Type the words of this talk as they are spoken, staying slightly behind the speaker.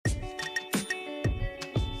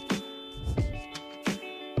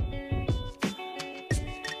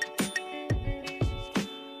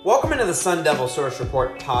Welcome into the Sun Devil Source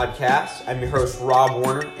Report podcast. I'm your host, Rob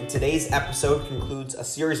Warner, and today's episode concludes a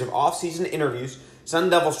series of off-season interviews Sun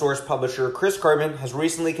Devil Source publisher Chris Karpman has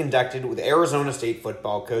recently conducted with Arizona State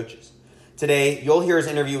football coaches. Today, you'll hear his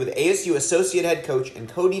interview with ASU Associate Head Coach and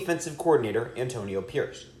Co-Defensive Coordinator Antonio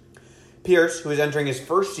Pierce. Pierce, who is entering his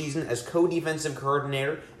first season as Co-Defensive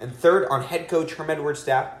Coordinator and third on Head Coach Herm Edwards'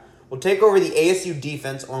 staff, will take over the ASU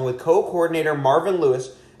defense along with Co-Coordinator Marvin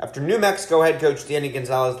Lewis after New Mexico head coach Danny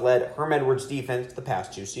Gonzalez led Herm Edwards' defense the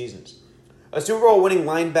past 2 seasons. A Super Bowl winning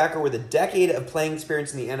linebacker with a decade of playing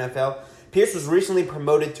experience in the NFL, Pierce was recently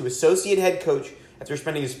promoted to associate head coach after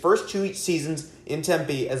spending his first 2 seasons in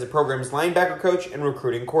Tempe as the program's linebacker coach and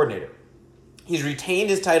recruiting coordinator. He's retained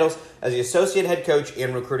his titles as the associate head coach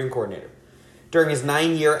and recruiting coordinator. During his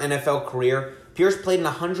 9-year NFL career, Pierce played in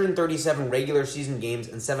 137 regular season games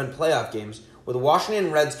and 7 playoff games, with the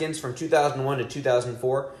Washington Redskins from 2001 to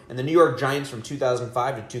 2004 and the New York Giants from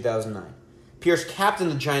 2005 to 2009. Pierce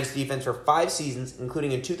captained the Giants defense for 5 seasons,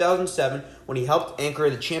 including in 2007 when he helped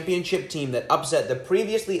anchor the championship team that upset the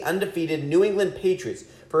previously undefeated New England Patriots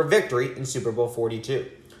for a victory in Super Bowl 42.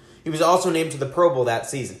 He was also named to the Pro Bowl that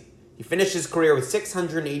season. He finished his career with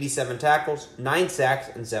 687 tackles, 9 sacks,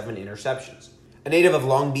 and 7 interceptions. A native of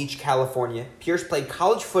Long Beach, California, Pierce played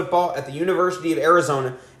college football at the University of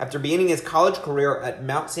Arizona after beginning his college career at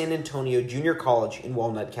Mount San Antonio Junior College in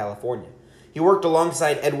Walnut, California. He worked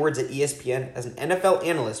alongside Edwards at ESPN as an NFL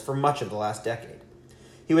analyst for much of the last decade.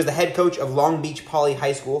 He was the head coach of Long Beach Poly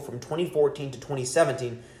High School from 2014 to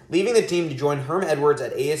 2017, leaving the team to join Herm Edwards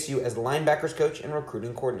at ASU as the linebackers coach and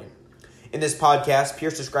recruiting coordinator. In this podcast,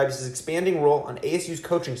 Pierce describes his expanding role on ASU's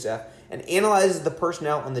coaching staff and analyzes the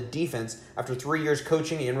personnel on the defense after 3 years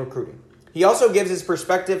coaching and recruiting. He also gives his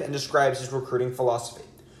perspective and describes his recruiting philosophy.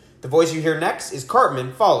 The voice you hear next is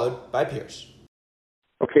Karpman, followed by Pierce.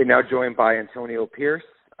 Okay, now joined by Antonio Pierce.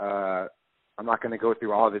 I'm not going to go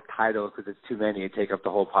through all of his titles because it's too many to take up the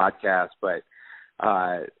whole podcast, but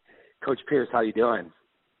Coach Pierce, how you doing?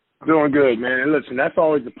 Doing good, man. And listen, that's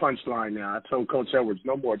always the punchline now. I told Coach Edwards,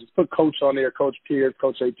 no more. Just put Coach on there, Coach Pierce,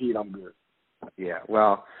 Coach AP, and I'm good. Yeah,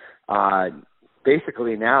 well,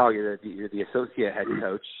 basically now you're the associate head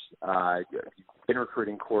coach. You've been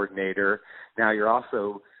recruiting coordinator. Now you're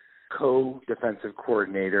also co-defensive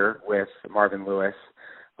coordinator with Marvin Lewis.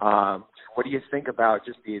 What do you think about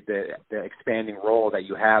just the expanding role that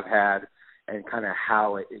you have had and kind of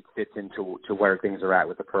how it fits into where things are at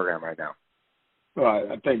with the program right now?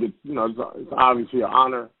 I think it's obviously an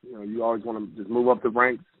honor. You always want to just move up the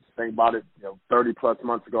ranks. Think about it. 30-plus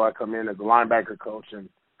months ago, I come in as a linebacker coach, and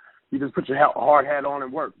you just put your hard hat on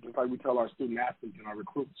and work, just like we tell our student athletes and our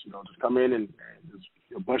recruits. Just come in and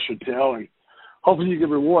just bust your tail, and hopefully you get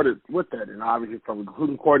rewarded with that. And obviously, from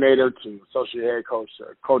recruiting coordinator to associate head coach,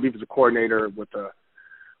 co-defensive coordinator with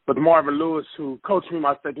Marvin Lewis, who coached me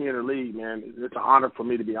my second year in the league. Man, it's an honor for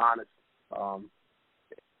me, to be honest.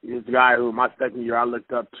 He's the guy who my second year I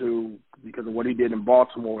looked up to because of what he did in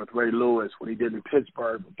Baltimore with Ray Lewis, what he did in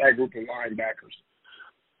Pittsburgh with that group of linebackers.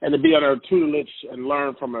 And to be under a tutelage and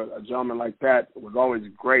learn from a gentleman like that was always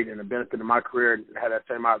great and a benefit in my career, and had that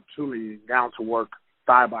same opportunity down to work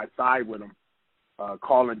side by side with him,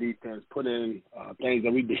 calling defense, putting in things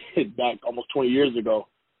that we did back almost 20 years ago.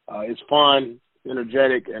 It's fun,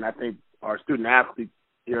 energetic, and I think our student athletes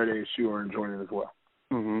here at ASU are enjoying it as well.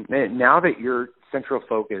 Mm-hmm. And now that your central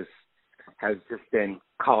focus has just been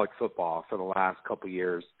college football for the last couple of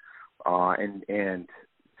years, and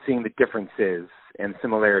seeing the differences and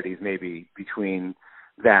similarities maybe between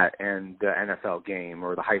that and the NFL game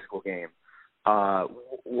or the high school game,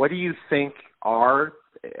 what do you think are,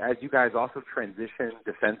 as you guys also transition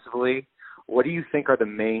defensively, what do you think are the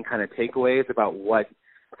main kind of takeaways about what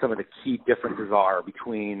some of the key differences are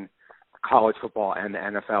between college football and the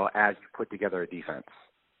NFL as you put together a defense?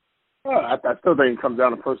 I still think it comes down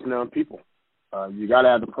to personnel and people. You got to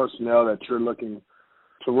have the personnel that you're looking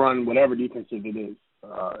to run whatever defensive it is.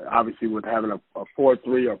 Obviously, with having a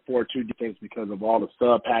 4-3 or 4-2 defense because of all the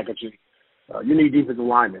sub packaging, you need defensive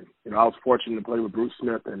linemen. I was fortunate to play with Bruce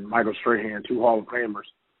Smith and Michael Strahan, 2 Hall of Famers.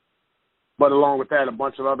 But along with that, a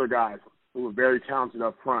bunch of other guys who were very talented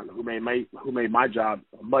up front, who made my job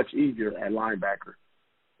much easier at linebacker.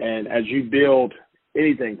 And as you build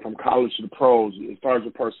anything from college to the pros, it starts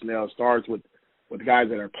with personnel. It starts with guys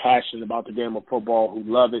that are passionate about the game of football, who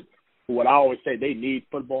love it, who, what I always say, they need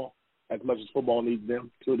football as much as football needs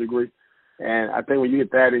them to a degree. And I think when you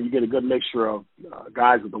get that and you get a good mixture of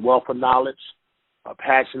guys with a wealth of knowledge,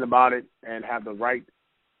 passionate about it, and have the right,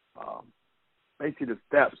 basically the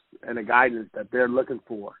steps and the guidance that they're looking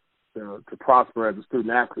for to prosper as a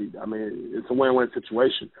student athlete. I mean, it's a win-win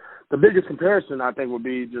situation. The biggest comparison, I think, would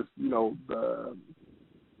be just,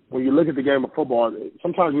 when you look at the game of football,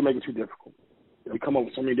 sometimes we make it too difficult. We come up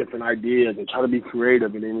with so many different ideas and try to be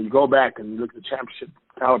creative, and then when you go back and you look at the championship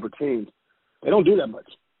caliber teams, they don't do that much.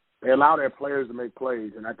 They allow their players to make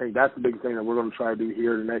plays, and I think that's the big thing that we're going to try to do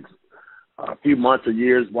here in the next few months or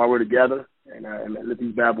years while we're together, and let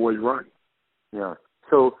these bad boys run. Yeah.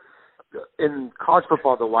 So in college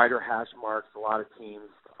football, the wider hash marks, a lot of teams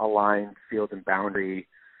align field and boundary.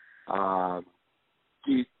 Do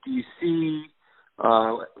you see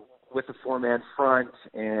with the four-man front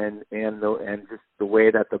and just the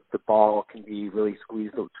way that the ball can be really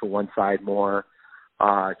squeezed to one side more,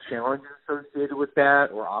 challenges associated with that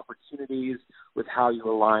or opportunities with how you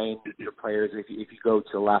align your players if you go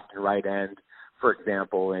to left and right end, for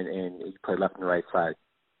example, and you play left and right side?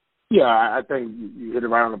 Yeah, I think you hit it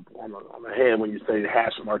right on the head when you say the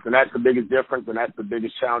hash marks, and that's the biggest difference, and that's the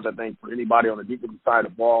biggest challenge, I think, for anybody on the defensive side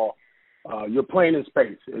of the ball. You're playing in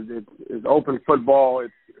space. It's open football.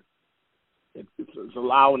 It's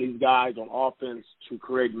allowing these guys on offense to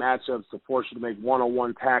create matchups to force you to make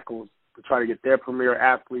one-on-one tackles to try to get their premier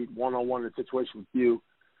athlete one-on-one in a situation with you.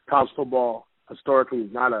 College football historically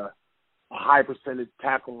is not a high percentage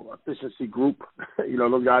tackle efficiency group.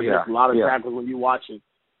 Those guys get a lot of tackles when you watch it.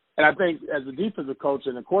 And I think as a defensive coach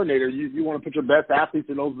and a coordinator, you want to put your best athletes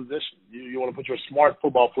in those positions. You want to put your smart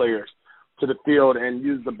football players to the field and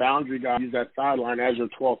use the boundary guy, use that sideline as your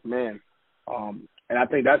 12th man. And I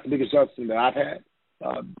think that's the biggest adjustment that I've had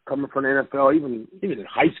coming from the NFL, even in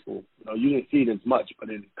high school. You didn't see it as much, but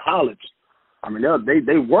in college, I mean,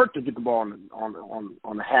 they work to get the ball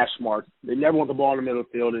on the hash marks. They never want the ball in the middle of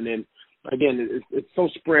the field. And then, again, it's so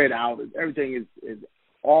spread out. Everything is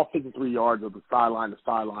all 53 yards of the sideline to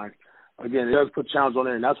sideline. Again, it does put challenge on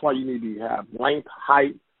there, and that's why you need to have length,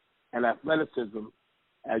 height, and athleticism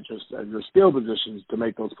as your skill positions to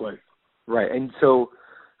make those plays. Right, and so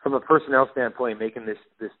from a personnel standpoint, making this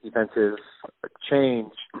defensive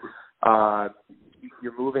change,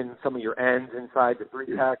 you're moving some of your ends inside the three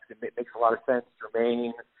techs. It makes a lot of sense.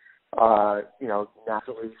 Jermaine,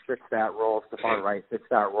 naturally fits that role. Stephon Wright fits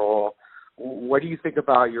that role. What do you think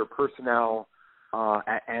about your personnel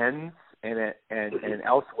at ends and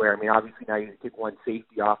elsewhere? I mean, obviously now you take one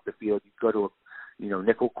safety off the field. You go to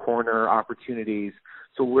nickel corner opportunities.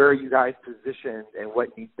 So where are you guys positioned, and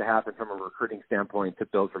what needs to happen from a recruiting standpoint to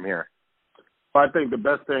build from here? Well, I think the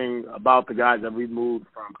best thing about the guys that we've moved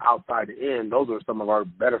from outside to in, those are some of our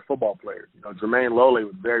better football players. Jermaine Lole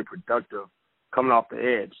was very productive coming off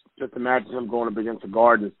the edge. Just imagine him going up against a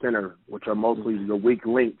guard and center, which are mostly the weak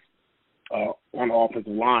links on the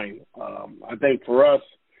offensive line. I think for us,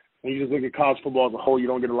 when you just look at college football as a whole, you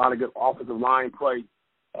don't get a lot of good offensive line play.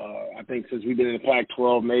 I think since we've been in the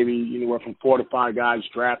Pac-12, maybe anywhere from 4 to 5 guys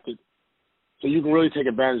drafted. So you can really take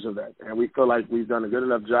advantage of that. And we feel like we've done a good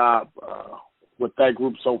enough job with that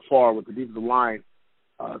group so far with the defensive line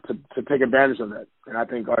to take advantage of that. And I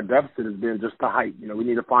think our deficit has been just the height. We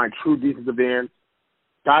need to find true defensive ends,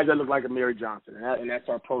 guys that look like Amiri Johnson. And that's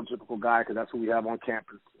our prototypical guy because that's what we have on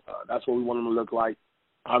campus. That's what we want them to look like.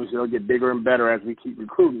 Obviously, they'll get bigger and better as we keep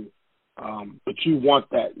recruiting. But you want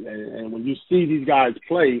that. And when you see these guys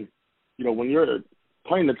play, when you're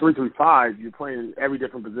playing the 3-3-5, you're playing every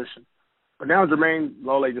different position. But now Jermaine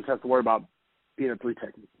Lole just has to worry about being a 3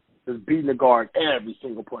 technique, just beating the guard every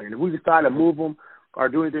single play. And if we decide to move them or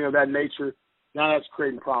do anything of that nature, now that's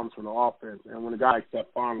creating problems for the offense. And when a guy like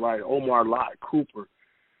Stephon Wright, Omar Lott, Cooper,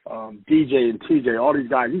 DJ and TJ, all these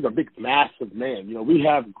guys, these are big, massive men. We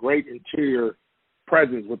have great interior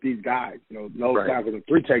presence with these guys, nose tackles and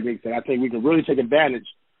 3 techniques, and I think we can really take advantage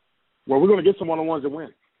where we're going to get some one-on-ones and win.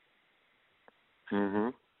 Mm-hmm.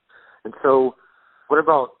 And so what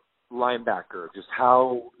about linebacker? Just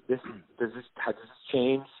how does this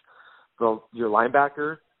change your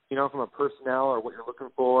linebacker, from a personnel or what you're looking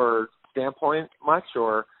for standpoint much,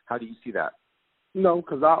 or how do you see that? No,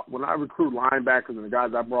 because when I recruit linebackers and the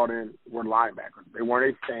guys I brought in were linebackers. They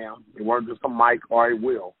weren't a Sam. They weren't just a Mike or a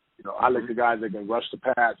Will. I look at guys that can rush the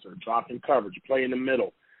passer, drop in coverage, play in the middle.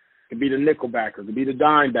 It could be the nickel backer, it could be the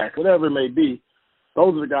dime back, whatever it may be.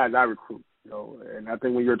 Those are the guys I recruit. And I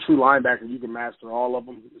think when you're a true linebacker, you can master all of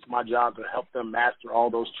them. It's my job to help them master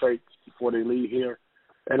all those traits before they leave here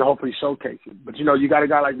and hopefully showcase it. But, you got a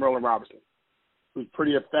guy like Merlin Robertson who's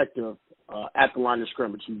pretty effective at the line of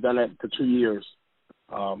scrimmage. He's done that for 2 years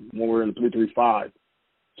when we're in the 3-3-5.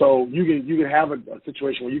 So you can have a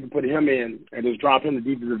situation where you can put him in and just drop him the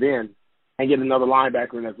defensive end and get another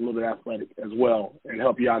linebacker in that's a little bit athletic as well and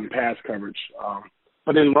help you out in pass coverage.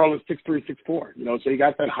 But then Merlin's 6'3", 6'4", so he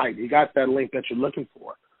got that height. He got that length that you're looking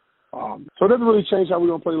for. So it doesn't really change how we're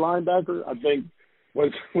going to play linebacker. I think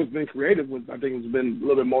what's been creative I think it's been a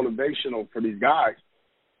little bit motivational for these guys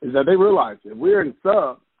is that they realize if we're in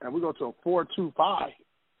sub and we go to a 4-2-5,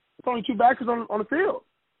 it's only two backers on the field.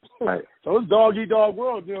 Right. So it's dog-eat-dog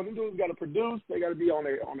world. You know, them dudes got to produce. They got to be on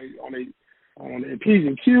a P's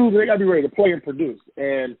and Q's. They got to be ready to play and produce.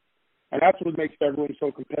 And that's what makes that room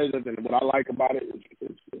so competitive. And what I like about it is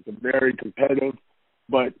it's a very competitive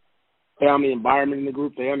but family environment in the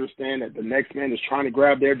group. They understand that the next man is trying to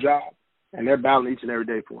grab their job, and they're battling each and every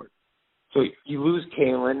day for it. So you lose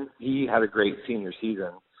Kalen. He had a great senior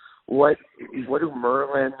season. What do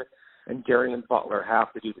Merlin and Darian Butler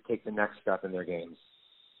have to do to take the next step in their games?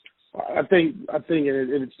 I think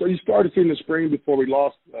you started seeing the spring before we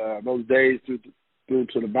lost those days due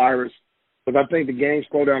to the virus. But I think the game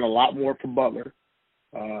slowed down a lot more for Butler.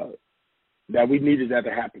 That we needed that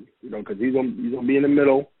to happen, because he's gonna be in the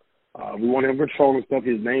middle. We want him controlling stuff.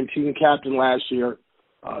 He was named team captain last year.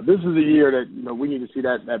 This is a year that we need to see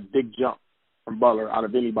that big jump from Butler out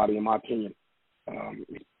of anybody, in my opinion.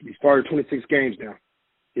 He started 26 games now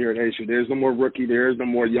here at HSU. There's no more rookie. There is no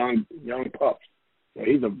more young pups.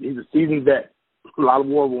 He's a seasoned vet. A lot of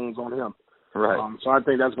war wounds on him. Right. So I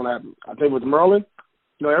think that's going to happen. I think with Merlin,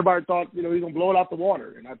 everybody thought he's going to blow it out the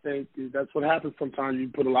water, and I think that's what happens sometimes. You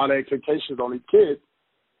put a lot of expectations on these kids,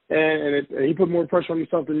 and he put more pressure on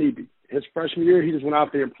himself than need be. His freshman year, he just went out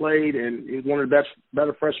there and played, and he was one of the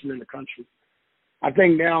better freshmen in the country. I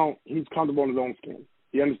think now he's comfortable in his own skin.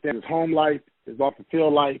 He understands his home life, his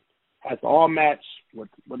off-the-field life, has to all match what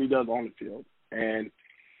he does on the field. And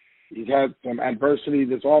he's had some adversity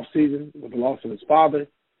this offseason with the loss of his father.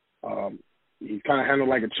 He's kind of handled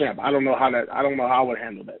like a champ. I don't know how I would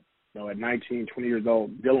handle that, at 19, 20 years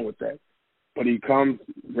old, dealing with that. But he comes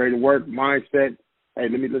ready to work, mindset. Hey,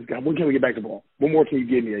 let's go. When can we get back to the ball? What more can you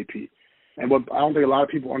give me, AP? And what I don't think a lot of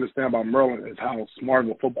people understand about Merlin is how smart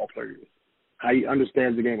of a football player he is, how he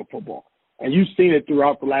understands the game of football. And you've seen it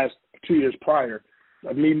throughout the last 2 years prior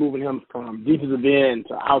of me moving him from defensive end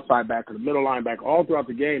to outside backer to middle linebacker all throughout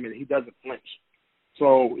the game, and he doesn't flinch.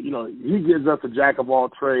 So, he gives us a jack of all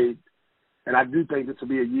trades, and I do think this will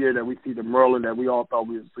be a year that we see the Merlin that we all thought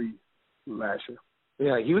we would see last year.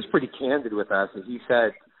 Yeah, he was pretty candid with us, and he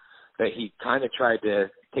said that he kind of tried to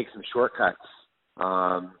take some shortcuts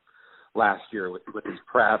last year with his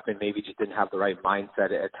prep, and maybe just didn't have the right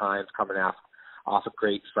mindset at times coming off a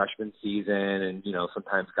great freshman season, and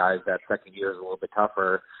sometimes guys that second year is a little bit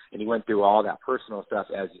tougher, and he went through all that personal stuff,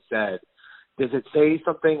 as you said. Does it say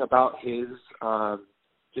something about his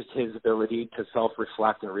just his ability to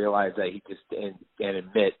self-reflect and realize that he just and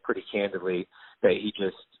admit pretty candidly that he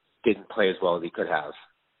just didn't play as well as he could have?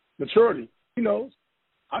 Maturity. He knows.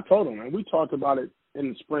 I told him, man. We talked about it in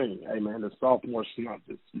the spring. Hey, man, the sophomore slump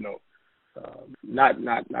is, not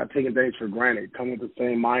taking things for granted, coming with the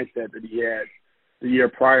same mindset that he had the year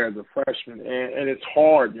prior as a freshman. And it's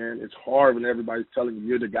hard, man. It's hard when everybody's telling you,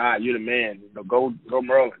 you're the guy, you're the man. Go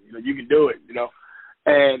Merlin. You can do it,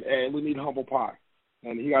 And we need humble pie.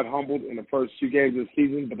 And he got humbled in the first 2 games of the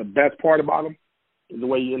season. But the best part about him is the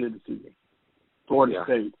way he ended the season. Florida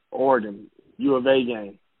State, Oregon, U of A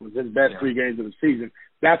game was his best 3 games of the season.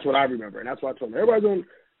 That's what I remember. And that's what I told him. Everybody's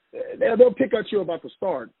they'll pick at you about the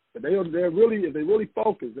start. But if they really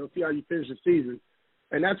focus, they'll see how you finish the season.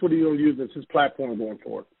 And that's what he's going to use as his platform going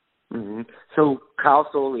forward. Mm-hmm. So Kyle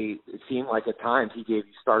Soelle, it seemed like at times he gave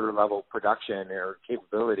you starter-level production or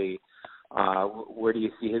capability. Where do you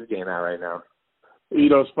see his game at right now?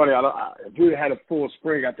 It's funny. If we had a full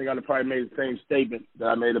spring, I think I'd have probably made the same statement that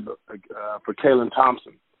I made for Kalen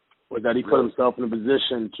Thompson, was that he put himself in a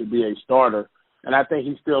position to be a starter. And I think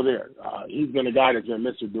he's still there. He's been a guy that's been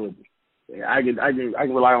Mr. Doable. I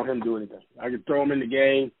can rely on him to do anything. I can throw him in the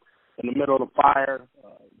game, in the middle of the fire,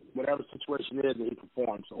 whatever situation is, and he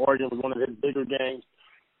performs. So Oregon was one of his bigger games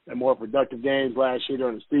and more productive games last year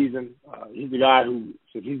during the season. He's a guy who,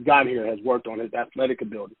 since he's gotten here, has worked on his athletic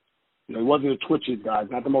ability. He wasn't the twitchiest guy.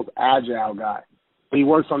 He's not the most agile guy. But he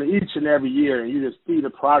works on it each and every year, and you just see the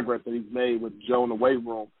progress that he's made with Joe in the weight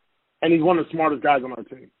room. And he's one of the smartest guys on our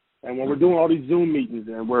team. And when we're doing all these Zoom meetings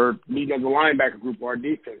and we're meeting as a linebacker group for our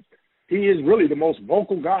defense, he is really the most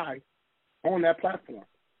vocal guy on that platform.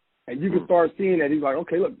 And you can start seeing that he's like,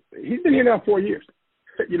 okay, look, he's been here now 4 years.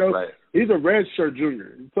 Right. He's a redshirt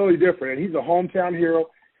junior. It's totally different. And he's a hometown hero.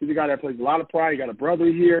 He's a guy that plays a lot of pride. He got a brother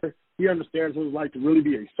here. He understands what it's like to really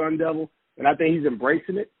be a Sun Devil. And I think he's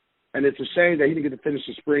embracing it. And it's a shame that he didn't get to finish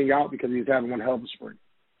the spring out because he's having one hell of a spring.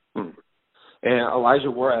 And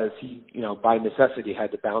Elijah Juarez, he, by necessity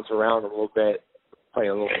had to bounce around a little bit, play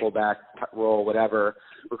a little fullback role, whatever,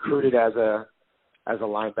 recruited as a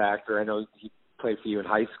linebacker. I know he played for you in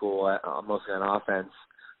high school, mostly on offense.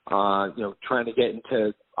 Trying to get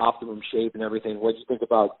into optimum shape and everything. What did you think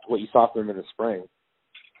about what you saw from him in the spring?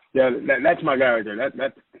 Yeah, that's my guy right there.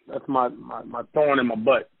 That's my thorn in my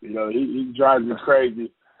butt. He drives me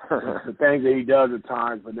crazy. The things that he does at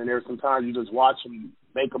times, but then there's sometimes you just watch him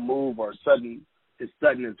make a move or his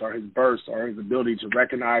suddenness or his burst or his ability to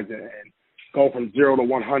recognize it and go from 0 to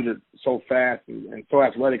 100 so fast and so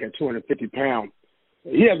athletic at 250 pounds.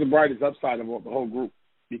 He has the brightest upside of the whole group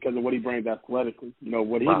because of what he brings athletically.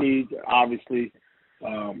 What he needs, obviously,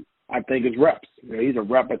 I think is reps. He's a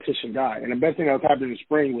repetition guy. And the best thing that was happening in the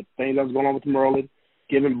spring with things that was going on with Merlin,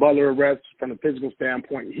 giving Butler a rest from the physical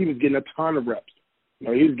standpoint, he was getting a ton of reps. He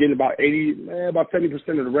was getting about 70%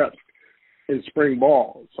 of the reps in spring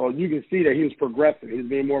ball. So you can see that he was progressing. He was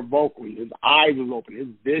being more vocal. His eyes was open. His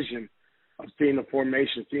vision of seeing the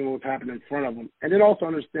formation, seeing what was happening in front of him, and then also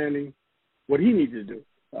understanding what he needed to do.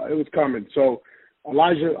 It was coming. So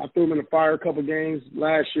Elijah, I threw him in the fire a couple games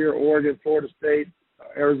last year, Oregon, Florida State,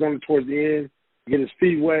 Arizona towards the end, get his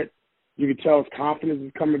feet wet. You can tell his confidence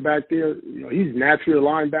is coming back there. He's naturally a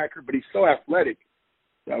linebacker, but he's so athletic.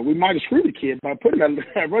 We might have screwed the kid by putting him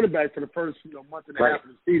at running back for the first month and a half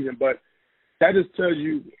of the season, but that just tells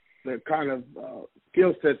you the kind of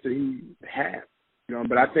skill sets that he has.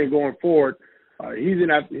 But I think going forward, he's in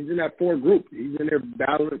that fourth group. He's in there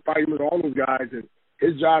battling, fighting with all those guys, and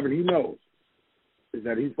his job, and he knows, is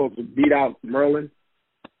that he's supposed to beat out Merlin,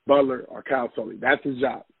 Butler, or Cal Sully. That's his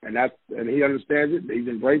job, and he understands it. He's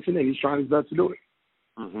embracing it. He's trying his best to do it.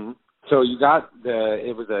 Mm-hmm. So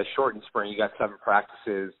it was a shortened spring. You got 7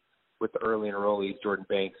 practices with the early enrollees, Jordan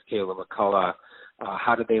Banks, Caleb McCullough.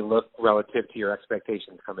 How did they look relative to your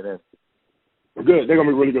expectations coming in? Well, good. They're going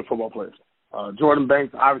to be really good football players. Jordan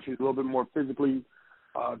Banks, obviously, is a little bit more physically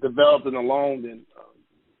developed and alone than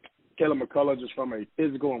Caleb McCullough, just from a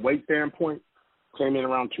physical and weight standpoint. Came in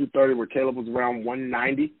around 230, where Caleb was around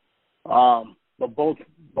 190. But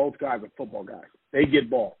both guys are football guys. They get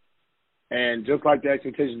ball. And just like the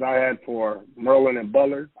expectations I had for Merlin and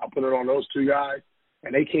Butler, I put it on those two guys.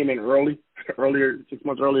 And they came in earlier, 6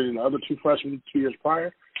 months earlier than the other two freshmen 2 years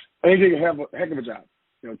prior. And they did a heck of a job.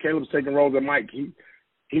 Caleb's taking roles at Mike.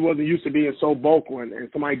 He wasn't used to being so vocal and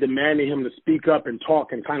somebody demanding him to speak up and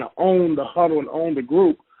talk and kind of own the huddle and own the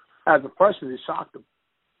group. As a freshman, it shocked him.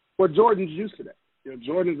 But Jordan's used to that.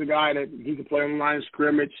 Jordan's a guy that he can play on the line of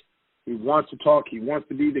scrimmage. He wants to talk. He wants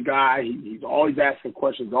to be the guy. He's always asking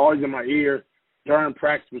questions, always in my ear during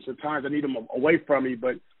practice, which at times I need him away from me,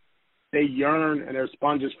 but they yearn and they're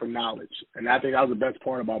sponges for knowledge. And I think that was the best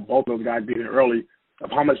part about both those guys being early, of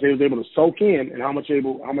how much they was able to soak in and how much I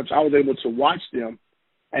was able to watch them.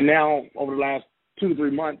 And now over the last 2 to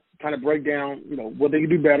 3 months, kind of break down, what they can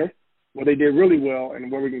do better, what they did really well,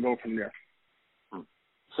 and where we can go from there.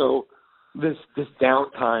 So this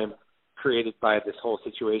downtime created by this whole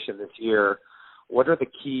situation this year, what are the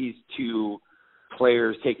keys to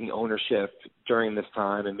players taking ownership during this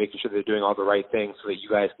time and making sure they're doing all the right things so that you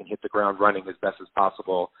guys can hit the ground running as best as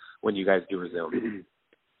possible when you guys do resume?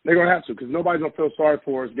 They're going to have to, because nobody's going to feel sorry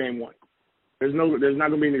for us game one. There's not going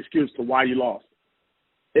to be an excuse to why you lost.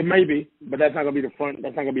 It may be, but that's not going to be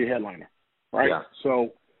that's not going to be a headliner, right? Yeah.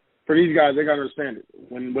 So for these guys, they got to understand it.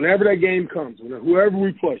 Whenever that game comes, whoever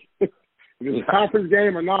we play, if it's a conference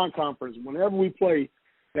game or non-conference, whenever we play,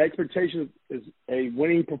 the expectation is a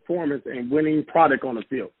winning performance and winning product on the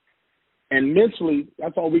field. And mentally,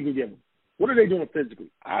 that's all we can give them. What are they doing physically?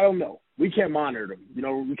 I don't know. We can't monitor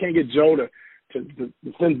them. We can't get Joe to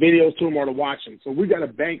send videos to them or to watch them. So we got to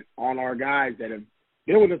bank on our guys that have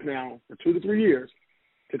been with us now for 2 to 3 years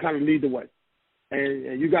to kind of lead the way.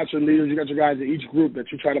 And you got your leaders, you got your guys in each group that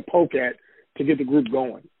you try to poke at to get the group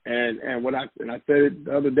going. And I said it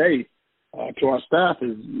the other day to our staff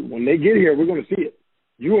is when they get here, we're going to see it.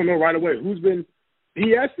 You will know right away who's been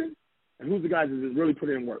BSing and who's the guys that has really put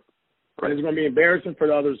in work. Right. And it's going to be embarrassing for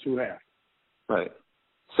the others who have. Right.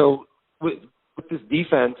 So with this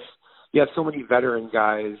defense, you have so many veteran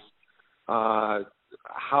guys. How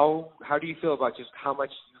do you feel about just how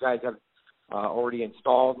much you guys have already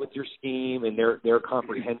installed with your scheme and their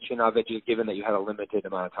comprehension of it, just given that you had a limited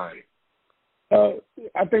amount of time?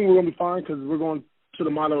 I think we're going to be fine because we're going to the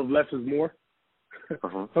motto of less is more.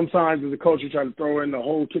 Sometimes as a coach, you try to throw in the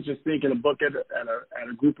whole kitchen sink in a bucket at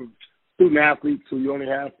a group of student athletes who you only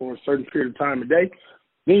have for a certain period of time a day.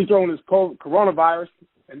 Then you throw in this coronavirus,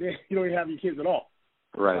 and then you don't even have your kids at all.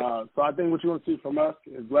 Right. So I think what you're going to see from us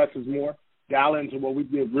is less is more. Dial into what we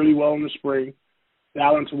did really well in the spring.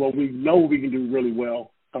 Dial into what we know we can do really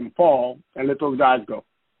well come fall, and let those guys go.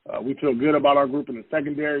 We feel good about our group in the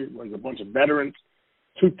secondary. There's a bunch of veterans,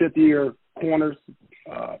 2 fifth-year corners,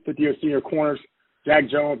 50- fifth-year senior corners, Jack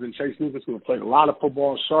Jones and Chase Lucas, who have played a lot of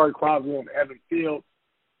football, Shari Croswell and Evan Fields,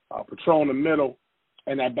 patrol in the middle,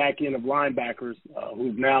 and that back end of linebackers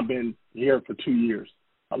who've now been here for 2 years.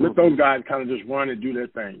 Let those guys kind of just run and do their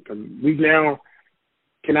thing, because we now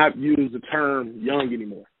cannot use the term young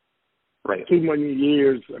anymore. Right. Too many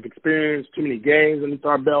years of experience, too many games underneath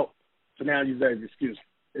our belt. So now you say, excuse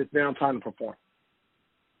me, it's now time to perform.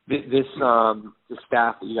 This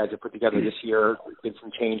staff that you guys have put together this year, there's been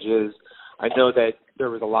some changes. I know that there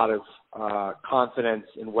was a lot of confidence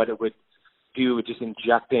in what it would do with just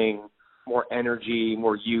injecting more energy,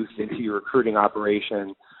 more youth into your recruiting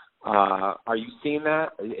operation. Are you seeing that?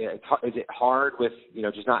 Is it hard with,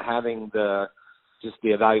 just not having the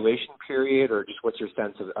evaluation period, or just what's your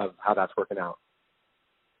sense of how that's working out?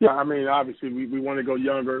 Yeah, I mean, obviously we want to go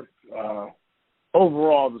younger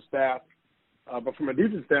overall, the staff. But from a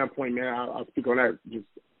defense standpoint, man, I'll speak on that, just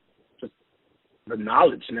the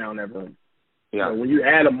knowledge now in that room. Yeah. When you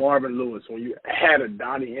add a Marvin Lewis, when you add a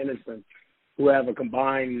Donnie Henderson, who have a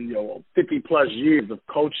combined, 50-plus years of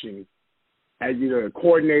coaching as either a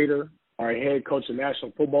coordinator or a head coach in the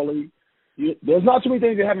National Football League, there's not too many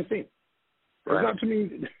things they haven't seen. There's not too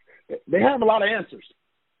many. They have a lot of answers.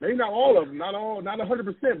 Maybe not all of them, not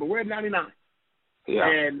 100%, but we're at 99. Yeah.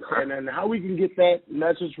 And then how we can get that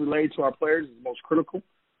message relayed to our players is most critical,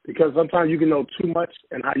 because sometimes you can know too much,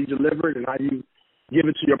 and how you deliver it and how you give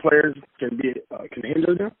it to your players can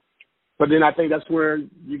hinder them. But then I think that's where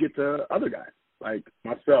you get the other guys, like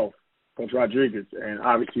myself, Coach Rodriguez, and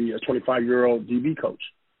obviously a 25-year-old DB coach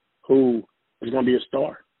who is going to be a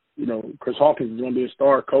star. Chris Hawkins is going to be a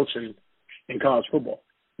star coach in college football.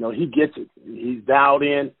 He gets it. He's dialed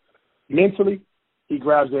in mentally. He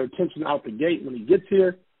grabs their attention out the gate when he gets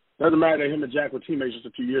here. Doesn't matter that him and Jack were teammates just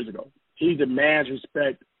a few years ago. He demands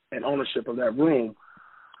respect and ownership of that room,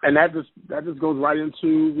 and that just goes right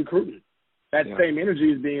into recruiting. That same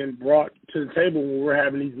energy is being brought to the table when we're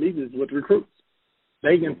having these meetings with recruits.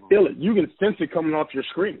 They can feel it. You can sense it coming off your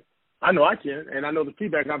screen. I know I can, and I know the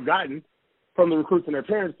feedback I've gotten from the recruits and their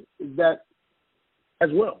parents is that as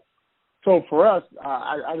well. So for us,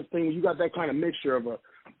 I just think when you got that kind of mixture of a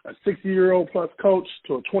 60-year-old plus coach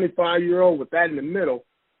to a 25-year-old with that in the middle,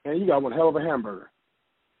 and you got one hell of a hamburger.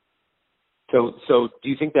 So do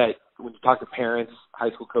you think that when you talk to parents,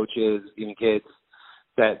 high school coaches, even kids,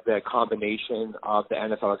 that the combination of the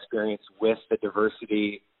NFL experience with the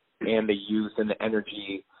diversity and the youth and the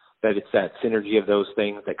energy, that it's that synergy of those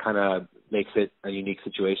things that kind of makes it a unique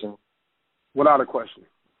situation? Without a question.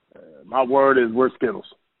 My word is we're Skittles.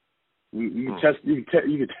 You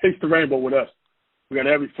can taste the rainbow with us. We got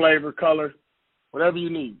every flavor, color, whatever you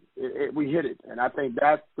need. We hit it, and I think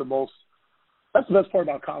that's the best part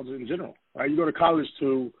about college in general. Right? You go to college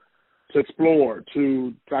to explore,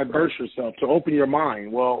 to diverse yourself, to open your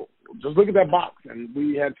mind. Well, just look at that box. And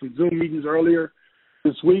we had some Zoom meetings earlier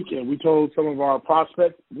this week, and we told some of our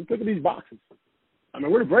prospects, just look at these boxes. I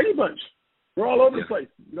mean, we're the Brady Bunch. We're all over the place.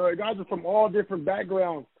 Guys are from all different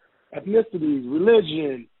backgrounds, ethnicities,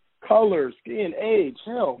 religion, color, skin, age.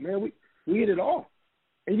 Hell, man, we hit it all.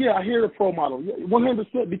 And, yeah, I hear the pro model,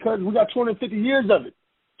 100%, because we got 250 years of it.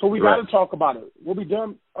 So we got to talk about it. We'll be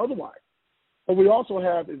done otherwise. What we also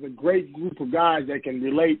have is a great group of guys that can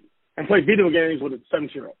relate and play video games with a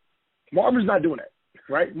 17-year-old. Marvin's not doing that,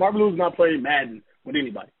 right? Marvin Lewis not playing Madden with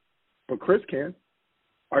anybody. But Chris can.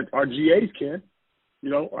 Our GAs can.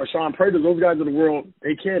 Our Sean Prater, those guys in the world,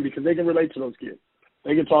 they can, because they can relate to those kids.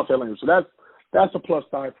 They can talk that language. So that's a plus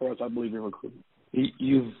side for us, I believe, in recruiting.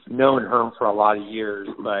 You've known Herm for a lot of years,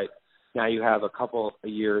 but now you have a couple of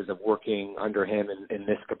years of working under him in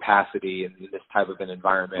this capacity and in this type of an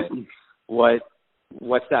environment.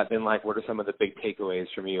 What's that been like? What are some of the big takeaways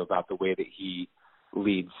from you about the way that he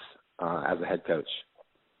leads as a head coach?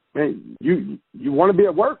 Man, you want to be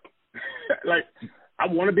at work. Like, I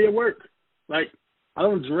want to be at work. Like, I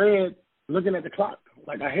don't dread looking at the clock.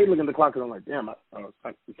 Like, I hate looking at the clock because I'm like, damn,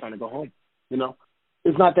 it's time to go home.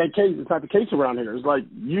 It's not that case. It's not the case around here. It's like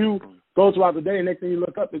you go throughout the day, and next thing you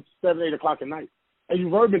look up, it's 7, 8 o'clock at night. And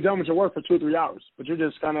you've already been done with your work for 2 or 3 hours, but you're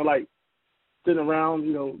just kind of like sitting around,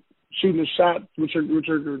 shooting a shot with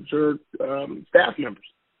your staff members.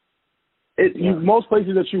 Most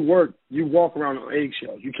places that you work, you walk around on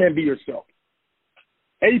eggshells. You can't be yourself.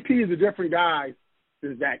 AP is a different guy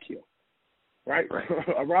than Zach Hill, right?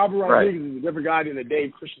 Robert Rodriguez is a different guy than a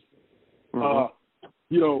Dave Christensen. Mm-hmm.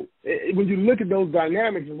 When you look at those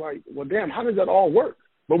dynamics, it's like, well, damn, how does that all work?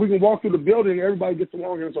 But we can walk through the building and everybody gets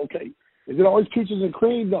along and it's okay. Is it always peaches and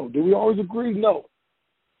cream? No. Do we always agree? No.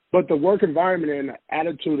 But the work environment and the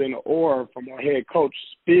attitude and the aura from our head coach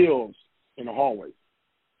spills in the hallway.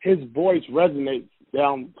 His voice resonates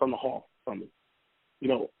down from the hall from me. You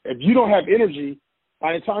know, if you don't have energy,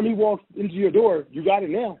 by the time he walks into your door, you got it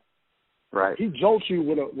now. Right. He jolts you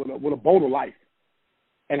with a bolt of life.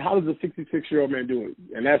 And how does a 66-year-old man do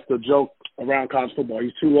it? And that's the joke around college football.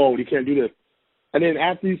 He's too old. He can't do this. And then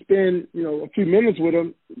after you spend, you know, a few minutes with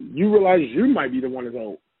him, you realize you might be the one that's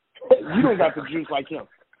old. You don't got the juice like him.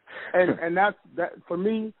 And that's that for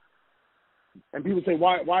me. And people say,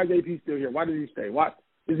 why is AP still here? Why did he stay? Why?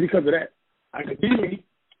 It's because of that.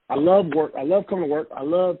 I love work. I love coming to work.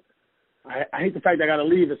 I hate the fact that I got to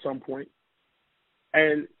leave at some point.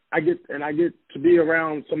 And I get to be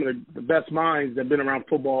around some of the best minds that have been around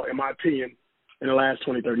football, in my opinion, in the last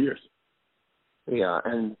 20, 30 years. Yeah,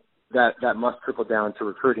 and that must trickle down to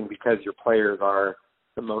recruiting, because your players are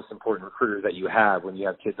the most important recruiters that you have when you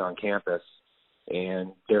have kids on campus.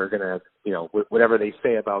 And they're going to, you know, whatever they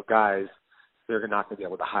say about guys, they're not going to be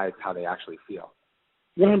able to hide how they actually feel.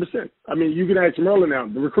 100%. I mean, you can ask Merlin now.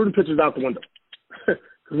 The recruiting picture's out the window because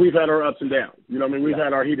we've had our ups and downs. You know what I mean? We've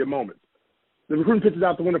had our heated moments. The recruiting picture's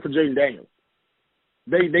out the window for Jaden Daniels.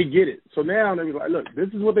 They get it. So now they're like, look, this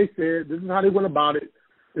is what they said. This is how they went about it.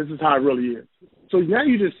 This is how it really is. So now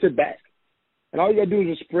you just sit back. And all you got to do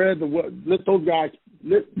is just spread let those guys,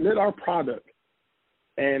 let our product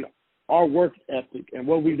and our work ethic and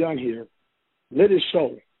what we've done here, let it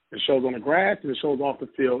show. It shows on the grass and it shows off the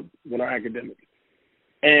field with our academics.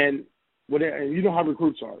 And you know how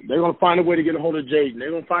recruits are. They're going to find a way to get a hold of Jaden.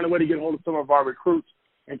 They're going to find a way to get a hold of some of our recruits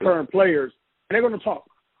and current players, and they're going to talk.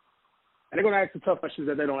 And they're going to ask the tough questions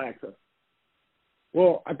that they don't ask us.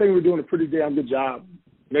 Well, I think we're doing a pretty damn good job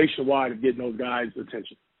nationwide of getting those guys'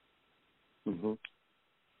 attention. Mm-hmm.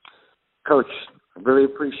 Coach, I really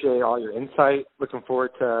appreciate all your insight. Looking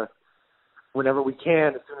forward to whenever we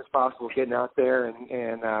can, as soon as possible, getting out there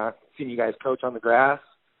and seeing you guys coach on the grass,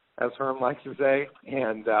 as Herm likes to say,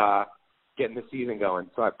 and getting the season going.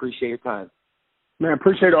 So I appreciate your time. Man,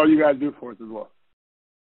 appreciate all you guys do for us as well.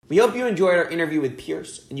 We hope you enjoyed our interview with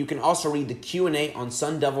Pierce, and you can also read the Q&A on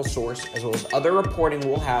Sun Devil Source, as well as other reporting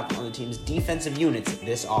we'll have on the team's defensive units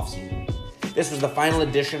this offseason. This was the final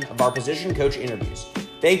edition of our position coach interviews.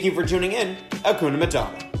 Thank you for tuning in. Hakuna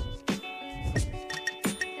Matata.